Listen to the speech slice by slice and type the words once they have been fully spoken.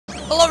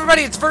Hello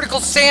everybody, it's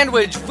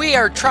VerticalSandwich. We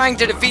are trying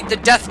to defeat the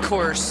death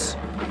course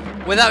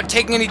without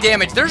taking any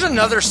damage. There's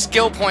another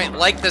skill point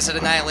like this at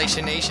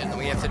Annihilation Nation that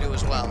we have to do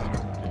as well.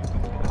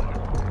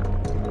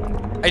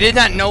 I did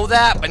not know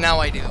that, but now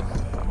I do.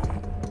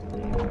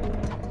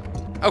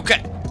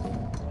 Okay.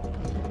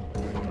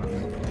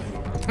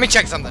 Let me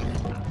check something.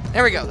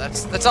 There we go,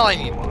 that's all I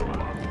need.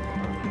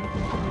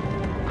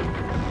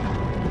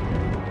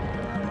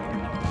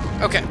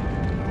 Okay.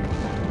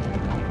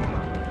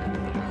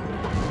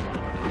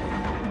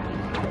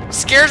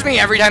 Scares me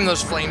every time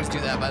those flames do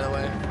that, by the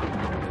way.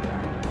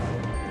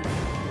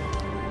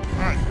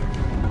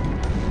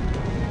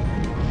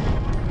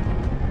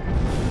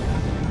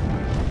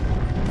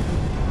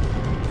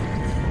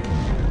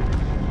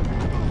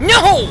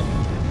 No!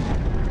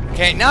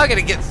 Okay, now I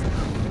gotta get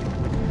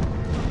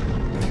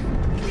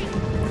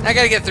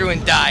through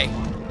and die.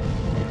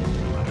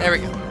 There we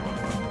go.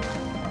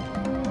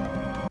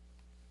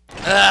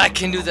 I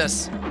can do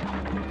this.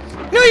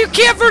 No, you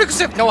can't vertical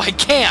shift. No, I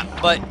can't,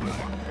 but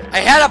I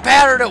had a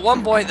pattern at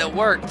one point that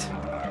worked.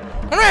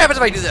 I wonder what happens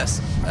if I do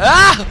this.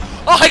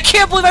 Ah! Oh, I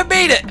can't believe I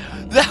made it!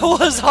 That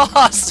was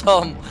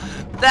awesome!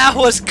 That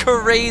was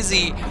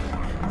crazy,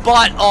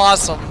 but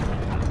awesome.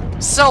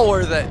 So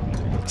worth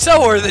it.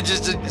 So worth it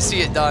just to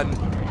see it done.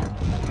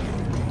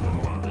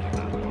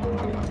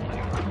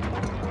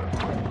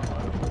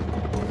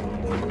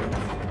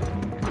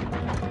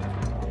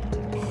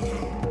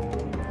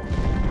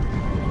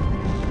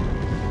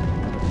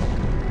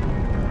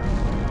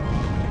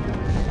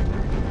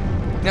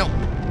 No.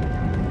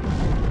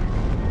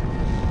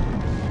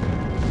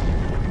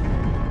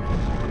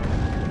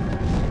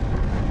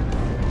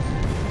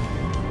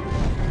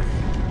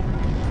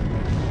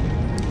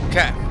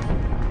 Okay.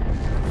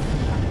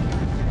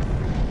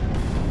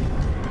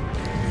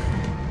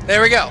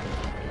 There we go.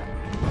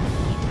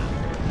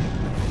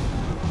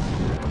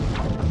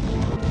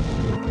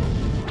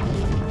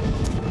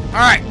 All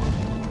right.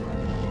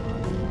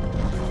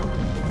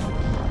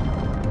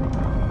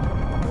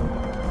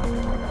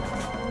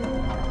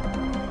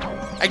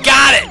 I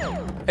got it!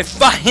 I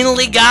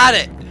finally got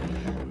it!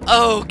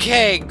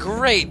 Okay,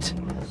 great.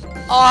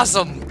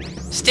 Awesome.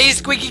 Stay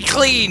squeaky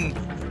clean.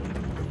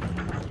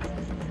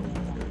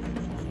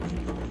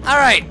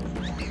 Alright.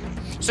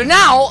 So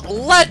now,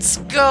 let's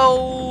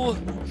go...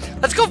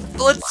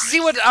 Let's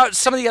see what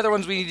some of the other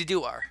ones we need to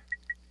do are.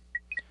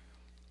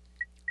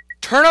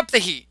 Turn up the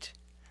heat.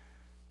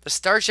 The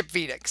Starship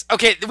Phoenix.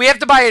 Okay, we have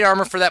to buy an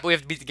armor for that, but we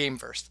have to beat the game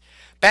first.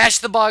 Bash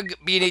the Bug,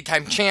 be an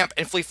 8-time champ,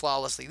 and flee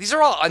flawlessly. These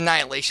are all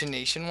Annihilation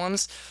Nation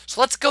ones.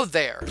 So let's go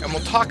there, and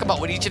we'll talk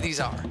about what each of these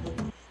are.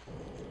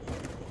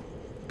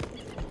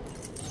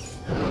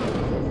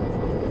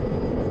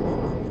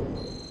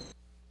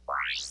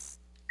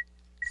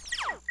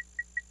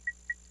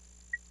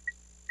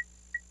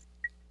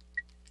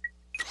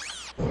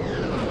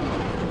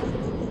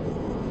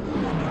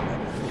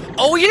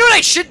 Oh, you know what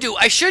I should do?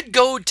 I should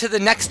go to the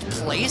next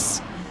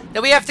place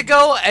that we have to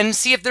go and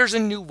see if there's a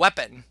new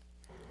weapon.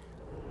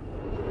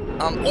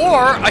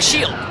 Or a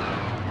shield.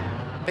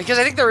 Because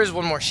I think there is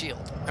one more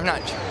shield. I'm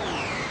not sure.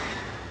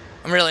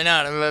 I'm really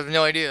not. I have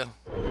no idea.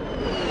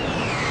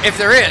 If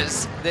there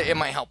is, it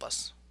might help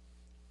us.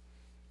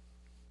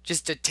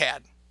 Just a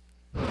tad.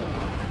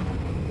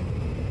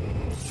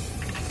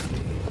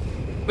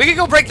 We could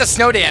go break the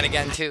snow dam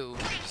again, too.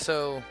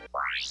 So...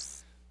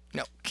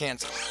 No,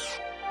 cancel.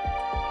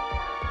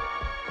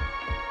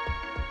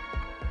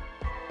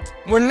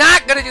 We're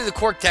not going to do the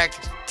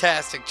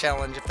Quark-tastic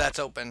challenge if that's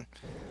open.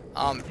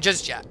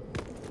 Just yet.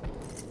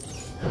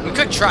 We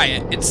could try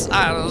it. It's,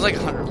 I don't know, there's like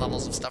 100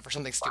 levels of stuff or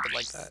something stupid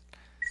like that.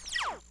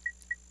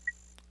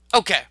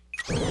 Okay.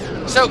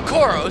 So,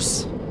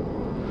 Koros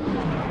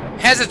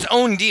has its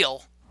own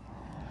deal.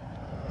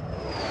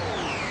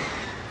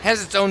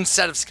 Has its own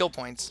set of skill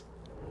points.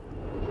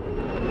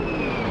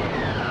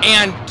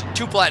 And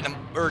 2 platinum,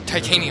 or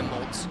titanium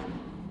bolts.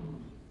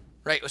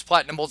 Right, it was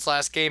platinum bolts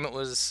last game, it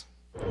was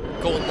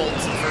gold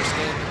bolts the first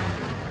game.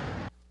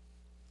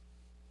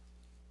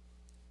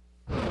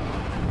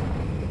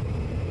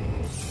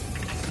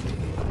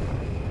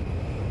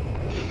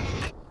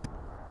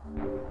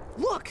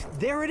 Look,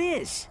 there it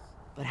is.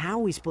 But how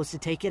are we supposed to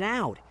take it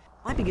out?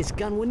 My biggest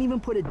gun wouldn't even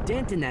put a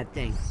dent in that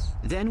thing.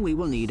 Then we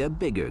will need a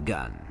bigger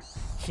gun.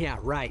 Yeah,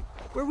 right.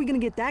 Where are we gonna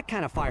get that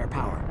kind of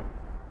firepower?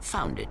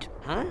 Found it.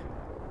 Huh?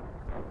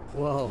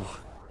 Whoa.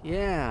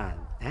 Yeah,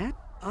 that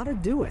ought to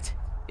do it.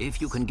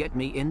 If you can get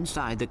me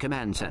inside the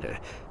command center,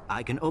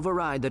 I can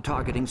override the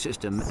targeting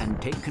system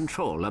and take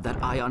control of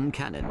that ion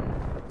cannon.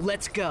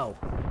 Let's go.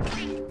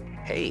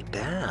 Hey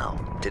pal,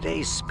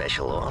 today's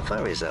special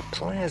offer is a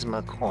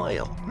plasma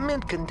coil.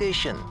 Mint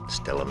condition,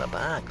 still in the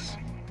box.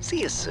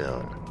 See you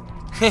soon.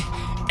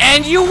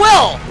 And you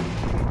will!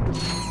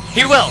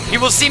 He will. He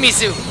will see me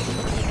soon.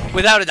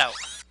 Without a doubt.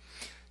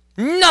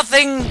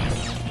 Nothing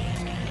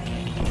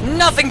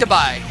to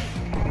buy.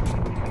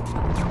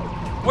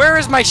 Where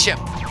is my ship?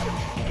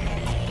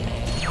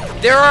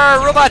 There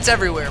are robots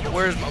everywhere, but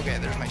where's... Okay,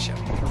 there's my ship.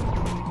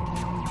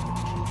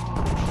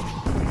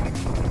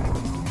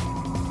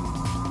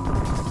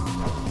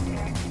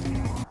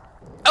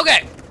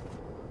 Okay.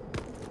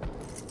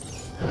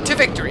 To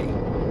victory.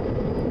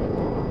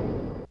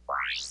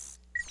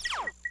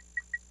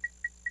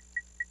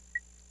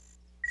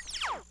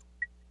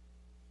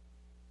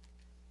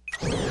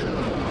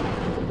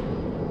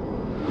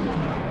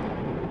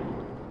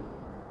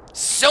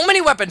 So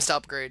many weapons to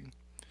upgrade.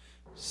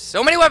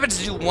 So many weapons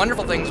to do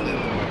wonderful things with.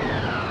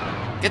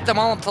 Get them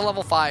all up to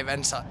level 5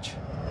 and such.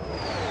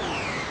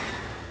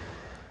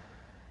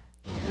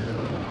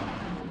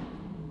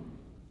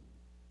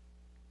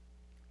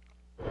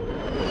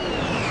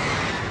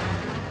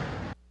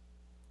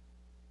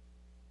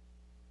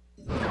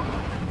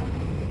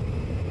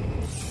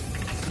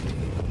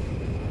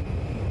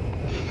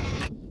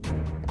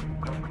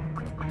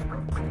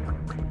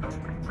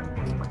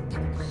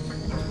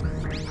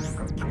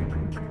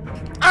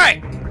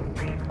 Alright.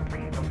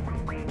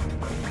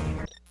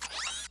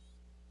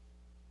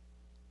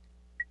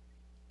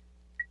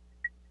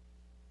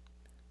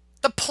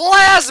 The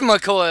plasma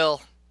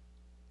coil.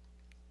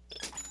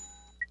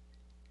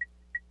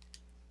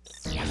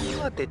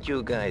 What did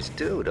you guys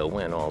do to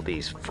win all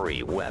these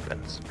free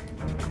weapons?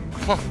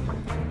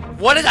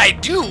 What did I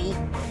do?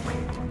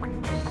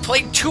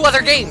 Played 2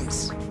 other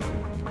games.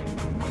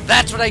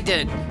 That's what I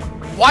did.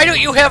 Why don't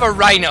you have a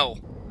rhino?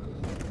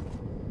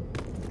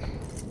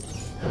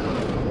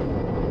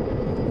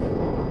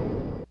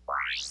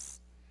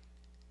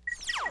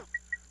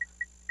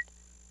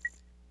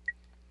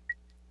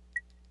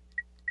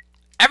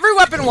 Every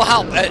weapon will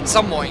help at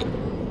some point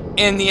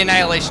in the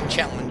Annihilation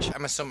Challenge,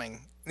 I'm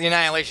assuming. The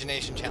Annihilation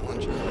Nation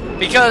Challenge.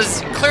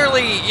 Because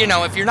clearly, you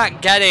know, if you're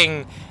not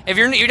getting... If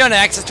you don't have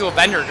access to a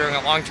vendor during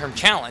a long-term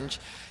challenge,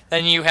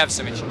 then you have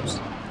some issues.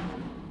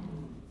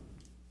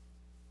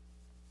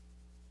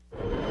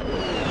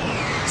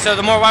 So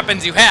the more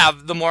weapons you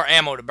have, the more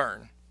ammo to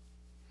burn.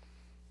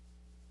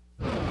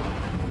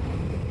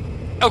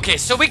 Okay,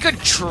 so we could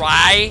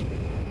try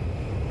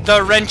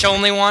the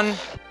wrench-only one.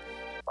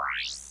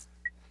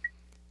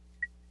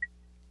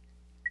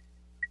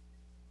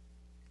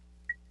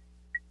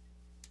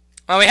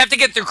 Well, we have to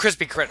get through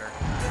Crispy Critter.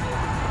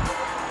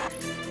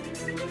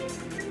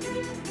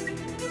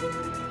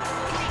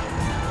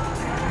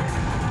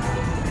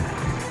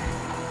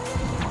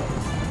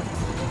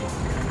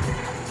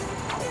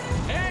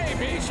 Hey,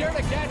 be sure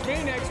to catch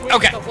me next week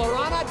Okay. at the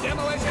Florana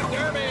Demolition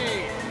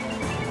Derby.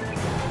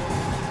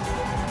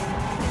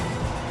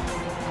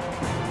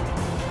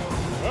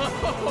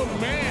 Oh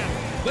man,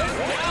 this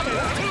job is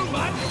too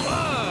much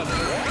fun.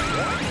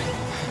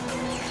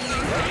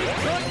 He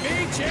could be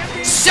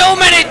champion. So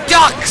many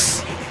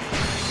ducks!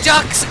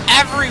 Ducks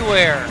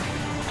everywhere!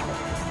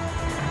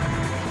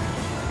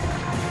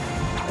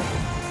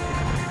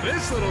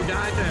 This little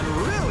guy can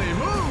really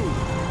move.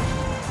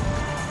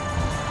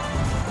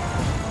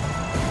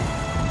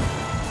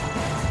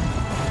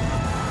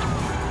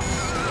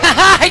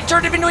 Haha! I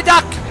turned him into a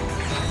duck!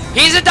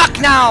 He's a duck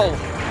now!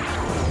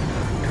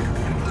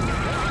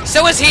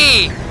 So is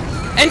he!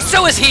 And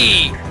so is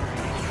he!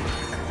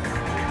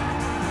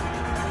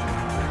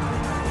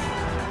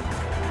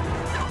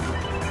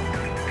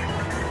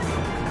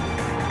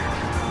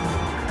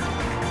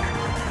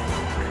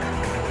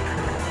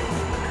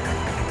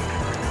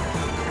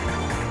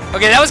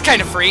 Okay, that was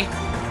kind of free.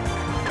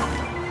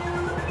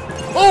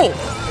 Oh!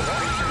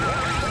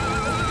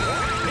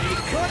 He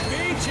could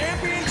be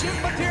championship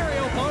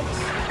material, folks.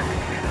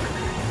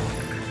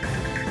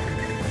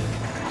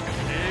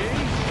 He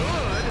could go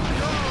all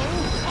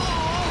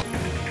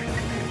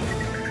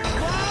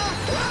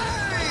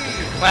the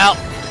way. Well.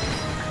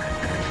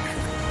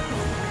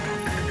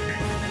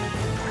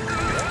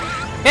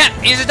 Yeah,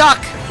 he's a duck.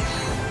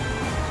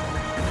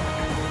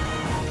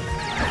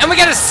 And we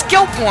got a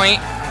skill point.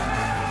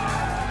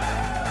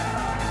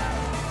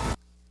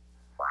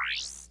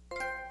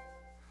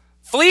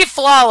 Flee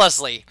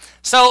flawlessly.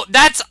 So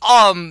that's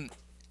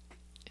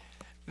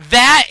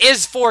that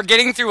is for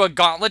getting through a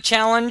gauntlet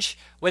challenge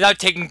without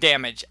taking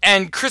damage.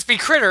 And Crispy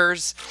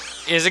Critters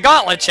is a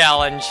gauntlet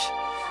challenge.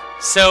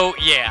 So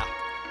yeah.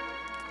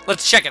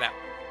 Let's check it out.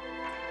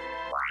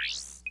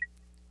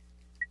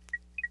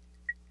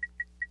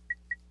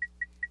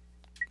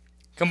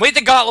 Complete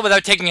the gauntlet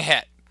without taking a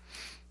hit.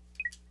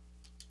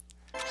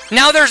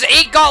 Now there's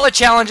 8 gauntlet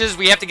challenges.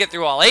 We have to get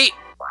through all 8.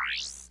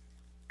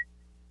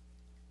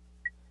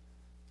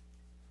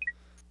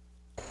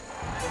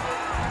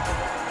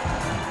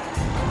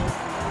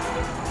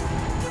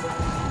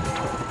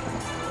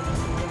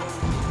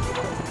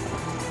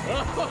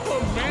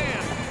 Oh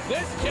man,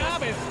 this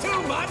job is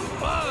too much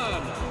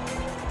fun.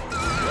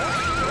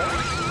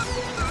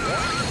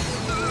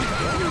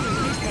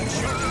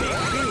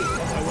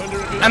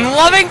 I'm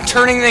loving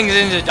turning things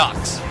into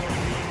ducks.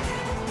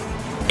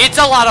 It's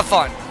a lot of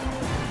fun.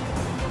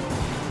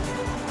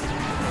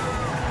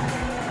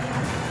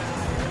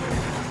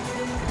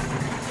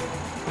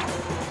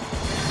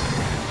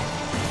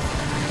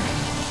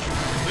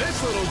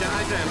 This little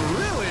guy can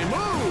really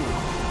move.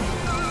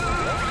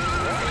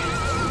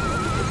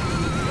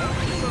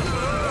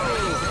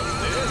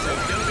 This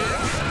is gonna be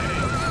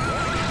exciting.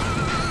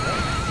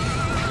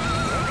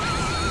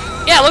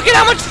 Yeah, look at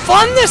how much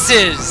fun this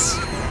is!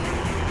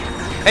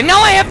 And now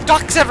I have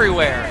ducks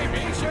everywhere! Hey,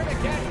 be sure to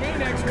catch me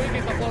next week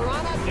at the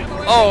Florana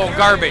Demolition Oh, Derby.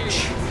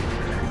 garbage.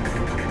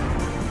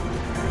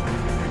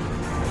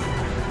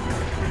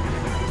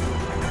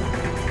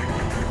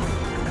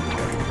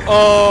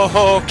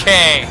 Oh,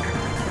 okay.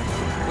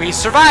 We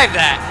survived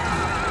that.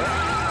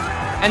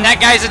 And that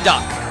guy's a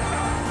duck.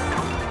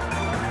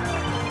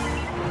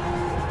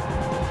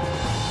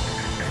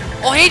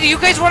 Oh, hey, do you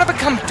guys want to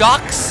become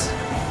ducks?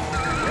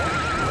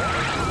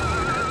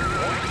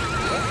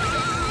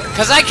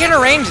 Because I can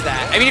arrange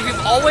that. I mean, if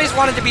you've always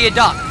wanted to be a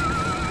duck.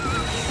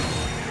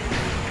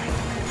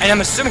 And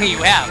I'm assuming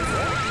you have.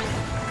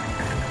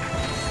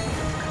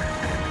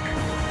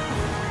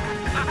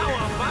 How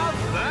about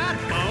that,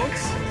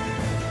 folks?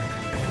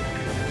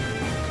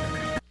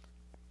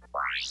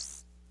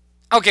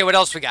 Okay, what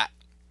else we got?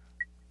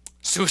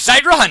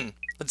 Suicide Run!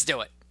 Let's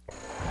do it.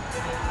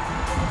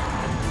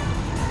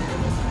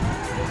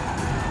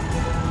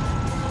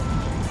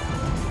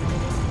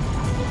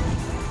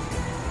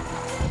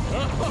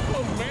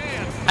 Oh,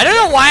 man. I don't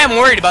know why I'm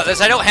worried about this.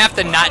 I don't have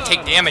to not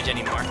take damage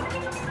anymore.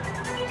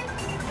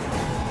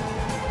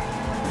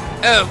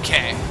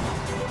 Okay.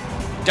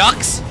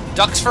 Ducks?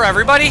 Ducks for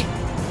everybody?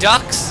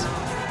 Ducks?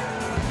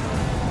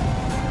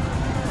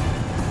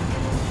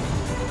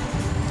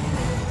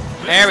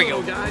 There we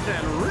go. This little guy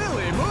can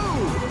really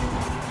move.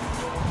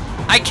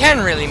 I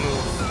can really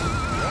move.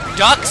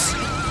 Ducks?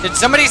 Did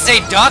somebody say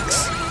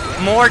ducks?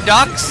 More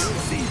ducks?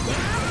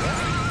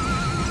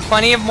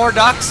 Plenty of more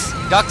ducks?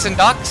 Ducks and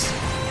ducks?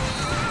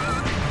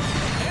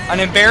 An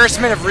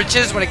embarrassment of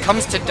riches when it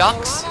comes to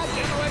ducks?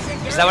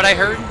 Is that what I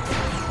heard?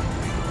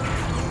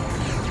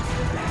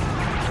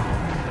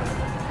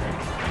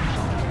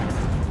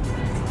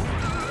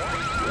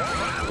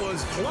 That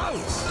was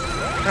close.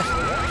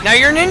 Now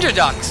you're ninja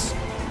ducks.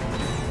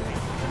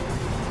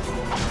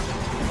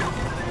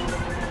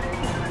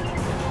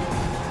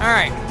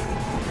 Alright.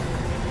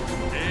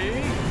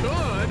 A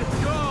good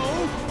go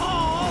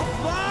all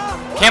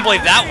the Can't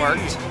believe that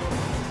worked.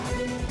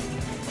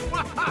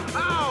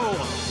 Wow!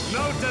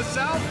 Note to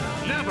self,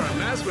 never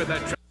mess with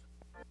a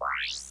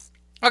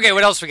Okay,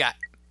 what else we got?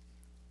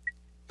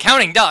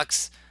 Counting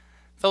ducks.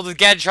 Filled with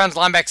Gadgetron's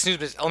lineback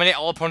snooze, eliminate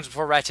all opponents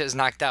before Ratchet is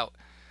knocked out.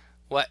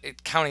 What?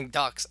 Counting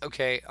ducks.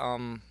 Okay,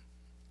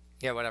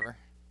 yeah, whatever.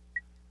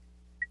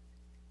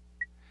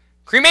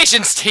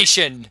 Cremation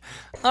station!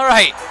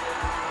 Alright.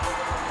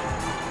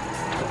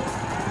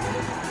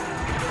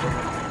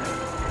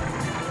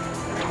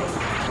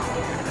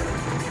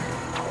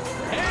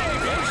 Hey,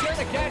 be sure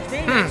to catch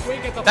me next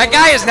week at the That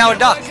guy is now a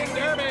duck. Demolition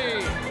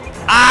Derby.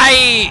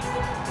 I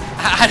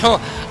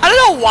don't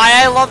know why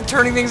I love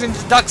turning things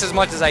into ducks as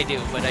much as I do,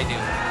 but I do.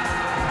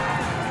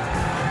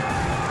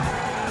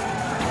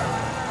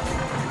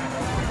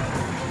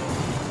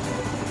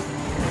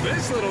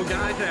 This little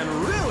guy can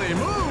really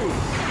move.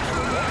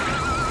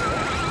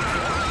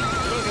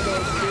 Look at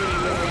those pretty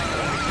little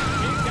eyes.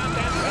 He's got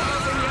that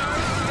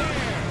 1,000-yard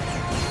stare.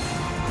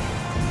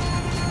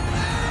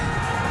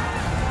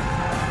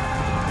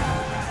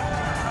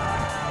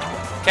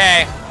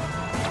 Okay.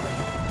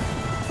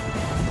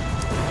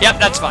 Yep,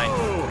 that's fine.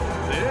 Oh,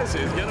 this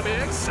is gonna be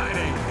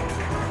exciting.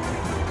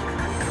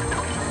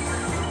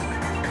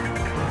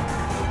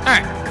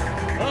 Alright.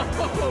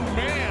 Oh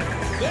man,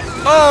 this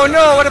Oh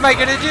no, what am I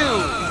gonna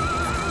do?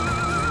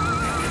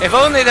 If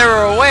only there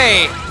were a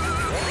way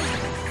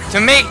to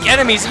make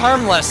enemies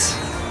harmless.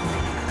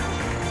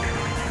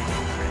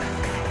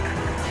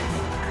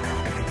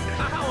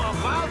 how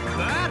about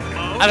that,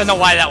 folks? I don't know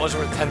why that was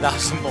worth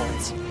 10,000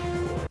 bolts.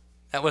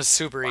 That was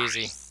super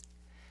easy.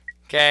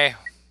 Okay.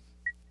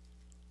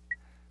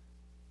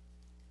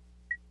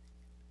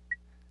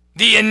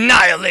 The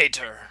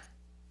Annihilator.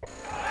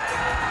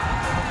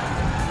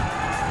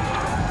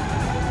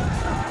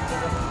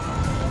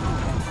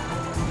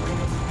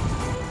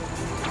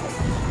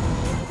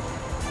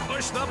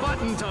 Push the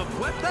button to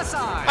flip the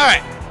side.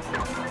 Alright.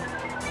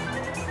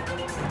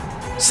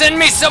 Send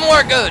me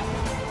somewhere good.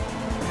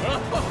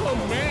 Oh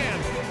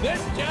man,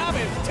 this job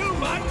is too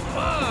much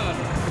fun.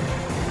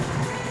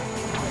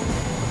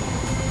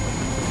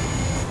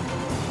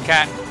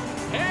 Okay.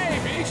 Hey,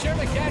 be sure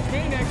to catch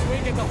me next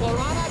week at the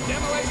Florana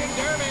Demolition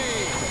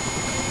Derby.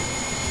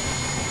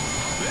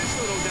 This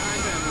little guy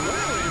can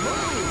really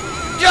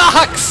move.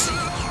 Ducks!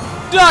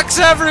 Ducks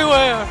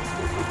everywhere!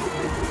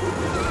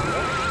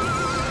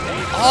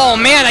 Oh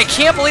man, I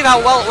can't believe how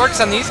well it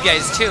works on these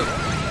guys too.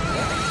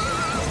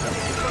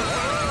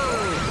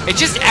 It's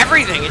just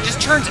everything. It just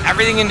turns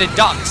everything into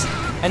ducks.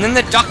 And then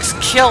the ducks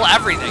kill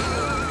everything.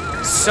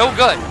 So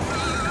good.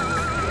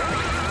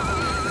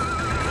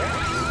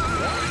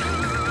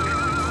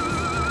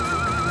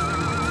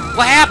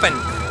 What happened?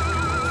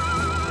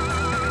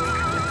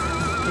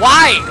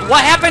 Why?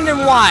 What happened and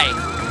why?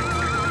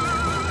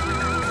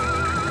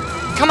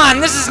 Come on,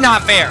 this is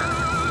not fair.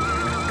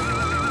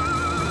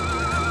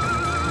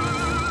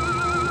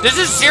 This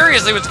is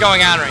seriously what's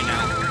going on right now.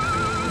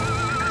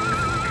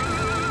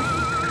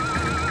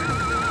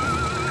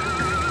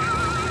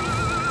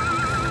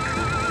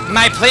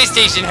 My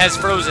PlayStation has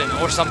frozen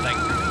or something.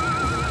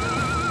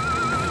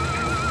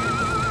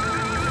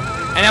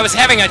 And I was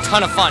having a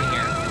ton of fun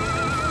here.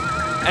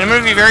 And I'm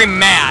going to be very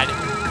mad.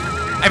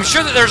 I'm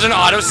sure that there's an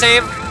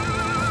autosave,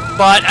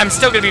 but I'm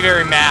still going to be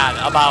very mad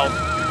about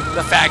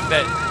the fact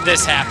that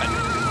this happened.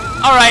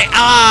 Alright,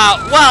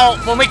 well,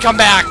 when we come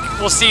back,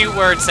 we'll see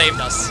where it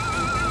saved us.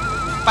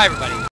 Bye, everybody.